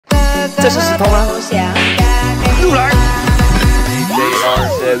这是石头吗？又来。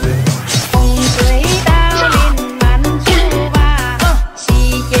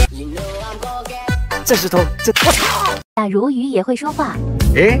这石头，这假如鱼也会说话。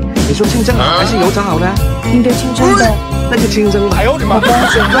哎，你说清蒸好还是油炸好呢？应该清蒸的。那就清蒸吧。哎呦我的妈！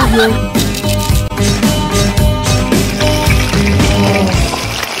选肉约。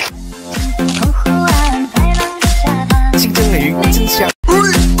清蒸的鱼真香。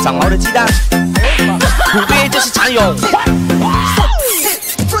长毛的鸡蛋，土鳖就是蚕蛹。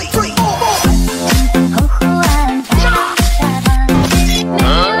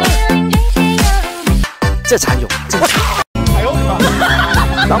这蚕蛹真香。哎呦我的妈！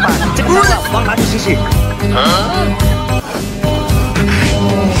老板，这个脏了，帮拿去洗洗。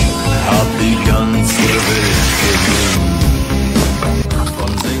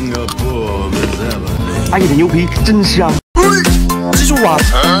阿姨的牛皮真香。蜘蛛网，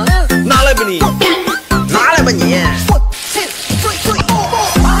拿来吧你，拿来吧你。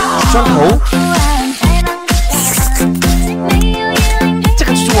砖头，这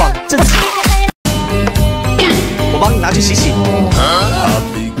个蜘蛛网真香。我帮你拿去洗洗。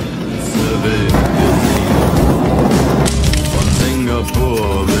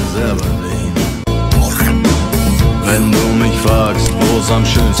Wenn du mich fragst, wo's am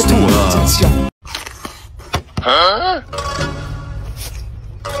schönsten war.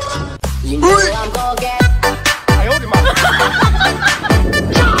 哎呦我的妈！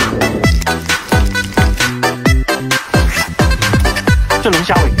这龙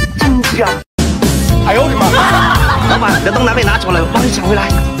虾尾真香！哎呦我的妈！老板，你的灯拿被拿走了，我帮你抢回来。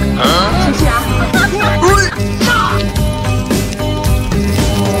谢谢啊。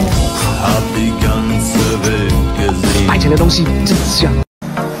卖钱的东西真香。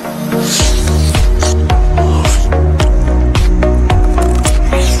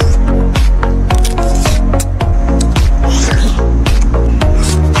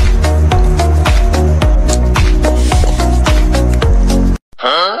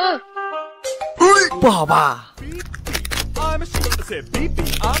不好吧？I'm a sheep, I said beep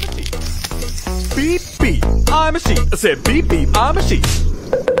beep, I'm a sheep. Beep beep, I'm a sheep, I said beep beep, I'm a sheep.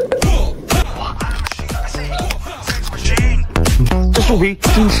 这树皮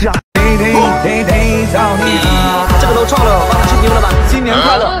真香。这个都撞了，帮他去丢了吧。新年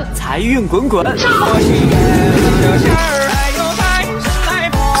快乐，财运滚滚。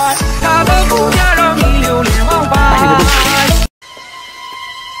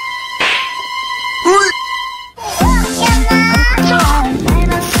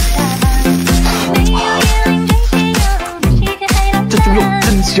这猪肉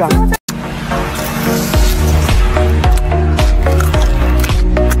真香。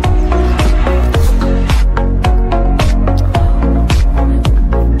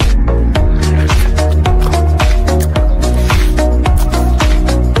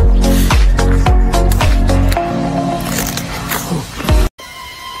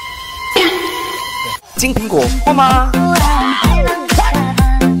金苹果，好吗？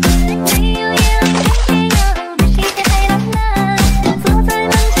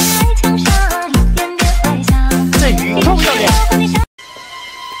这鱼臭不要脸！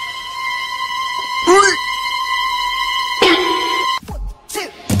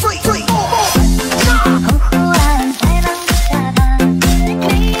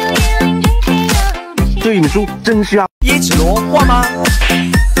这玉米酥真香。椰子螺，画吗？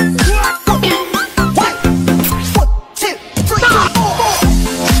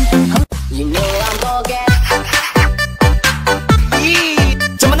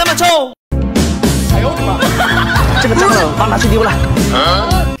怎么那么臭？哎呦我的妈！这个脏了，帮拿去丢了。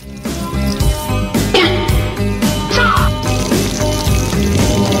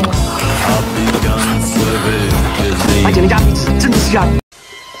而且那鸭皮子真香。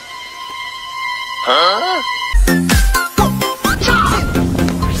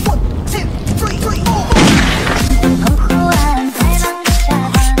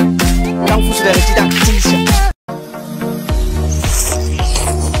刚孵出来的鸡蛋真香。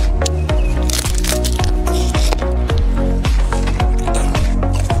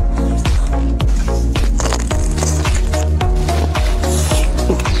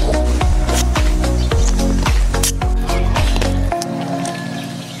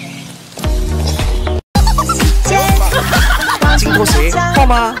金拖鞋，放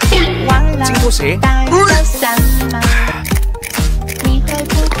吗？金拖鞋。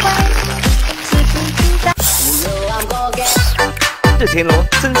这田螺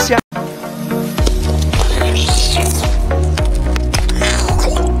真香。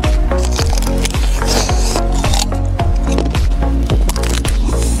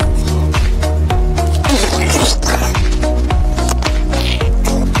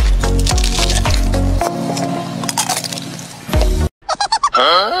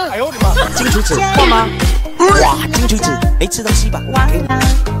子，换吗？哇，金锤子，哎，吃东西吧，给你。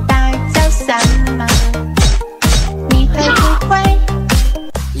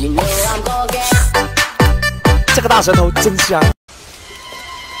这个大舌头真香。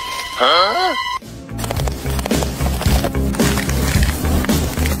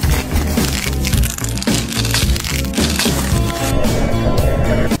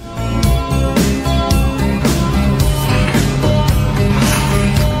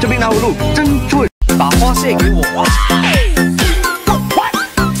这冰糖葫芦真脆，把花蟹给我。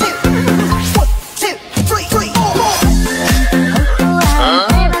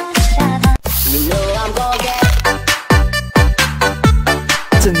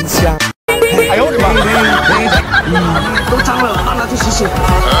真香！哎呦我的妈！都脏了，拿去洗洗。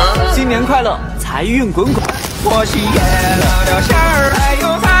新年快乐，财运滚滚。我喜宴了馅儿，还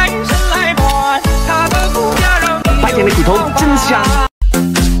有财神来端，他的姑娘让你。白天的骨头真香。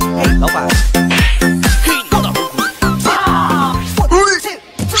嘿，老板。嘿，你够大虎虎。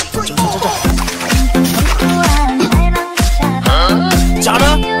咋的？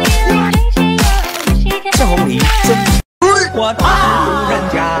这红梨真。我大户人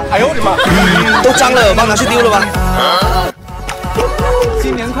家。哎呦我的妈！都脏了，帮拿去丢了吧。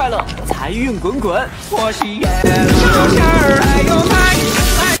新年快乐，财运滚滚。我喜宴了馅儿，还有财神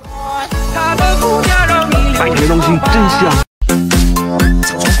来端，他的姑娘让你。白天的东西真香。长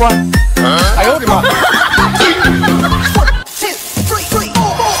双冠。哎呦我的妈！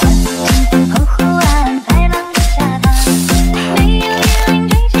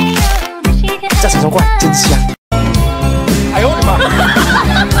这长双冠真香。哎呦我的妈！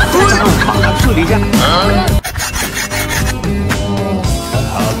帮他处理一下。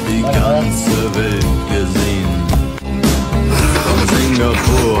Happy conservative cuisine from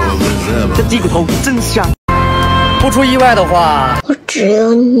Singapore with 这鸡骨头真香。不出意外的话，我只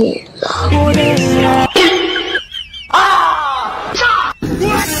有你了。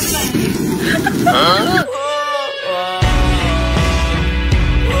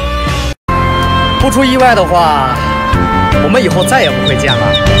不出意外的话，我们以后再也不会见了。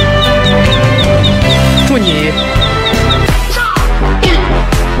祝你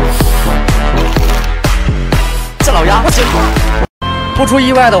这老鸭真。不出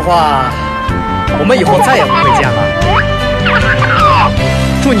意外的话，我们以后再也不会见了。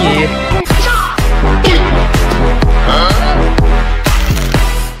祝你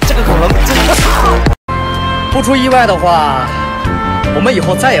这个恐龙真。不出意外的话，我们以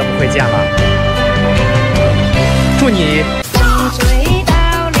后再也不会见了。祝你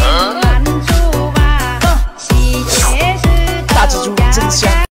大蜘蛛真香。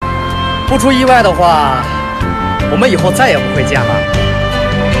不出意外的话，我们以后再也不会见了。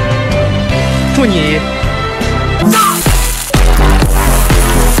祝你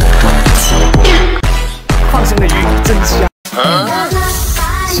放生的鱼真香。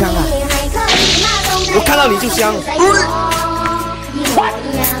香啊！我看到你就香。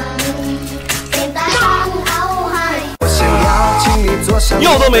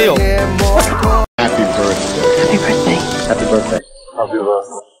药都没有。Happy birthday. Happy birthday. Happy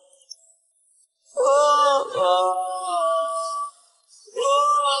birthday.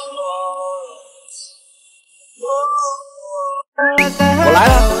 我来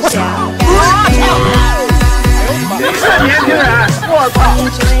了。这年轻人，我操！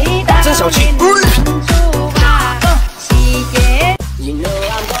真小气。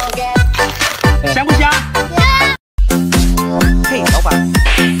香不香？嘿，老板。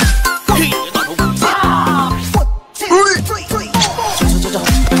嘿，你大头鬼。走。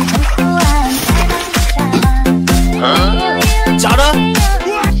咋的？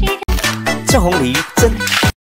这红梨真。